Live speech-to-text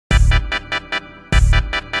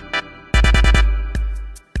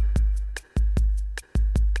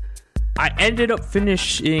I ended up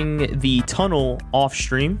finishing the tunnel off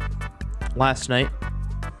stream last night.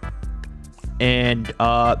 And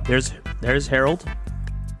there's Harold.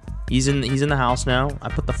 He's in the house now. I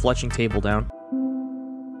put the fletching table down.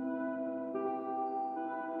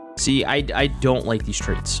 See, I don't like these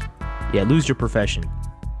traits. Yeah, lose your profession.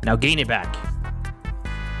 Now gain it back.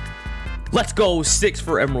 Let's go. 6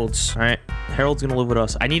 for emeralds. All right, Harold's gonna live with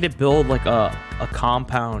us. I need to build like a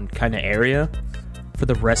compound kind of area for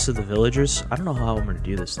the rest of the villagers. I don't know how I'm gonna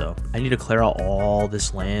do this though. I need to clear out all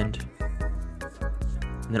this land.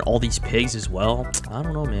 And then all these pigs as well. I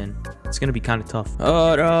don't know, man. It's gonna be kind of tough.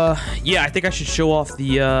 Yeah, I think I should show off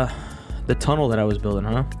the tunnel that I was building,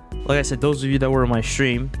 huh? Like I said, those of you that were in my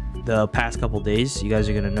stream the past couple days, you guys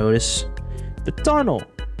are gonna notice the tunnel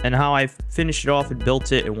and how I finished it off and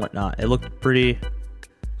built it and whatnot. It looked pretty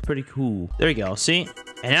cool. There you go. See?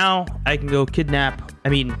 And now I can go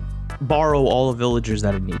borrow all the villagers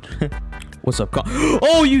that I need. What's up,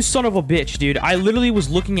 oh, you son of a bitch, dude. I literally was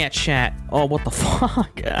looking at chat. Oh, what the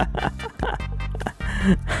fuck?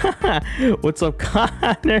 What's up,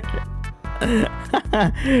 Connor?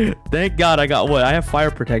 Thank God I got what? I have fire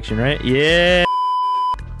protection, right? Yeah.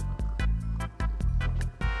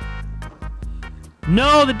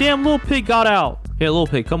 No, the damn little pig got out. Here, little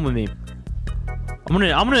pig, come with me. I'm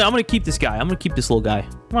gonna keep this guy. I'm gonna keep this little guy.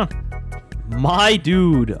 Come on. My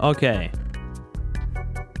dude. Okay.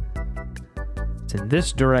 In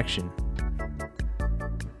this direction.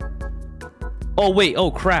 Oh wait,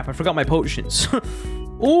 oh crap, I forgot my potions.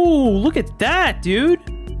 Oh, look at that, dude.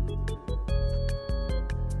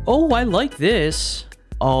 Oh, I like this.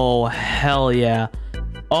 Oh, hell yeah.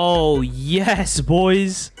 Oh, yes,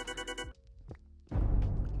 boys.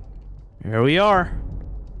 Here we are.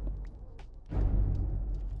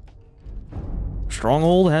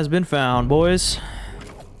 Stronghold has been found, boys.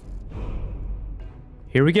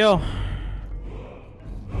 Here we go.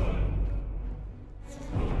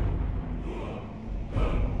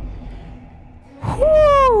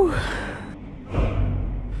 Woo!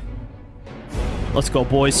 Let's go,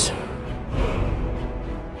 boys.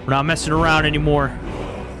 We're not messing around anymore.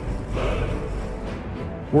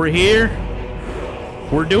 We're here.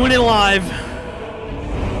 We're doing it live.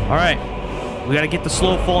 All right. We got to get the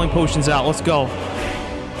slow falling potions out. Let's go.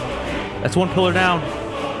 That's one pillar down.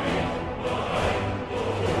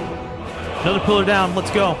 Another pillar down.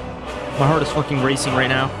 Let's go. My heart is fucking racing right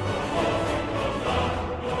now.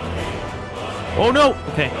 Oh no!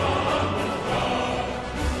 Okay.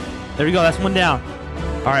 There we go. That's one down.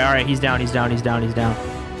 Alright, alright. He's down, he's down, he's down, he's down.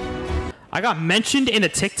 I got mentioned in a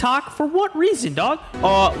TikTok? For what reason, dog?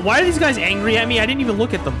 Why are these guys angry at me? I didn't even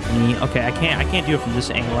look at them. Me. Okay, I can't do it from this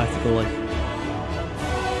angle. I have to go like...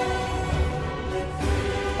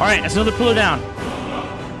 Alright, that's another pillar down.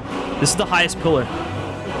 This is the highest pillar.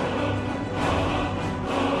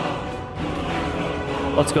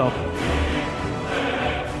 Let's go.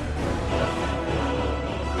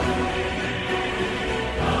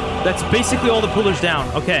 That's basically all the pillars down.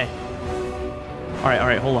 Okay.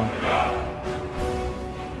 Alright, hold on.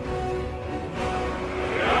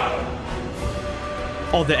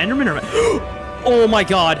 Oh, the Endermen are... Oh my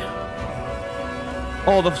god.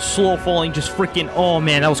 Oh, the slow falling just freaking... Oh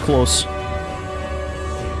man, that was close.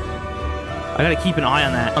 I gotta keep an eye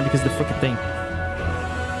on that because of the freaking thing.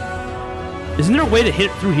 Isn't there a way to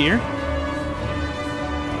hit through here?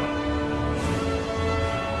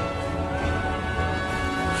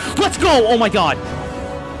 Let's go! Oh my god.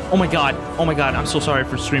 Oh my god. Oh my god. I'm so sorry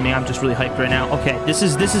for streaming. I'm just really hyped right now. Okay, this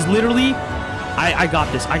is literally... I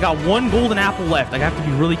got this. I got one golden apple left. I have to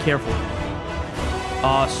be really careful.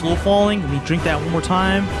 Slow falling. Let me drink that one more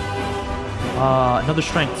time. Another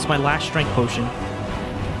strength. This is my last strength potion.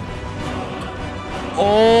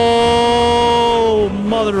 Oh,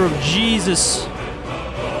 mother of Jesus.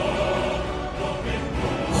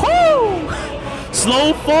 Whoo!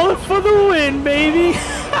 Slow falling for the win, baby.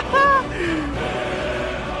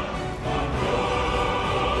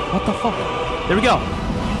 What the fuck? There we go.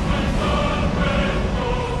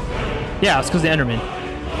 Yeah, it's because the Enderman.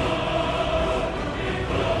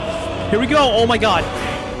 Here we go. Oh my god.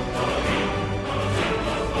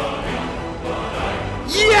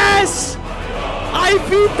 Yes! I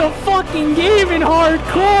beat the fucking game in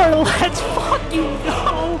hardcore. Let's fucking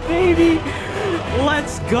go, baby.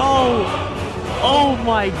 Let's go. Oh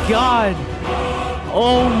my god.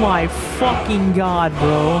 Oh my fucking god,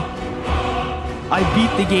 bro. I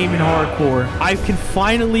beat the game in hardcore. I can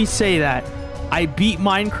finally say that. I beat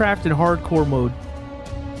Minecraft in hardcore mode.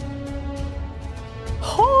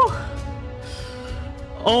 Oh,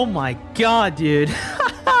 oh my god, dude.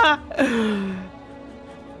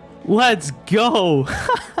 Let's go.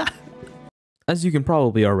 as you can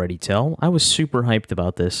probably already tell, I was super hyped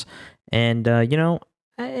about this. And, you know,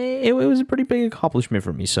 it was a pretty big accomplishment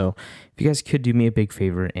for me. So if you guys could do me a big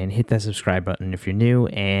favor and hit that subscribe button if you're new,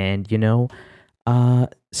 and, you know,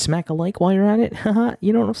 smack a like while you're at it.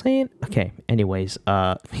 You know what I'm saying? Okay, anyways,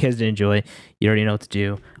 if you guys did enjoy, you already know what to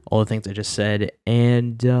do, all the things I just said.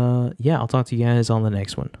 And, yeah, I'll talk to you guys on the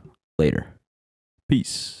next one. Later.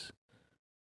 Peace.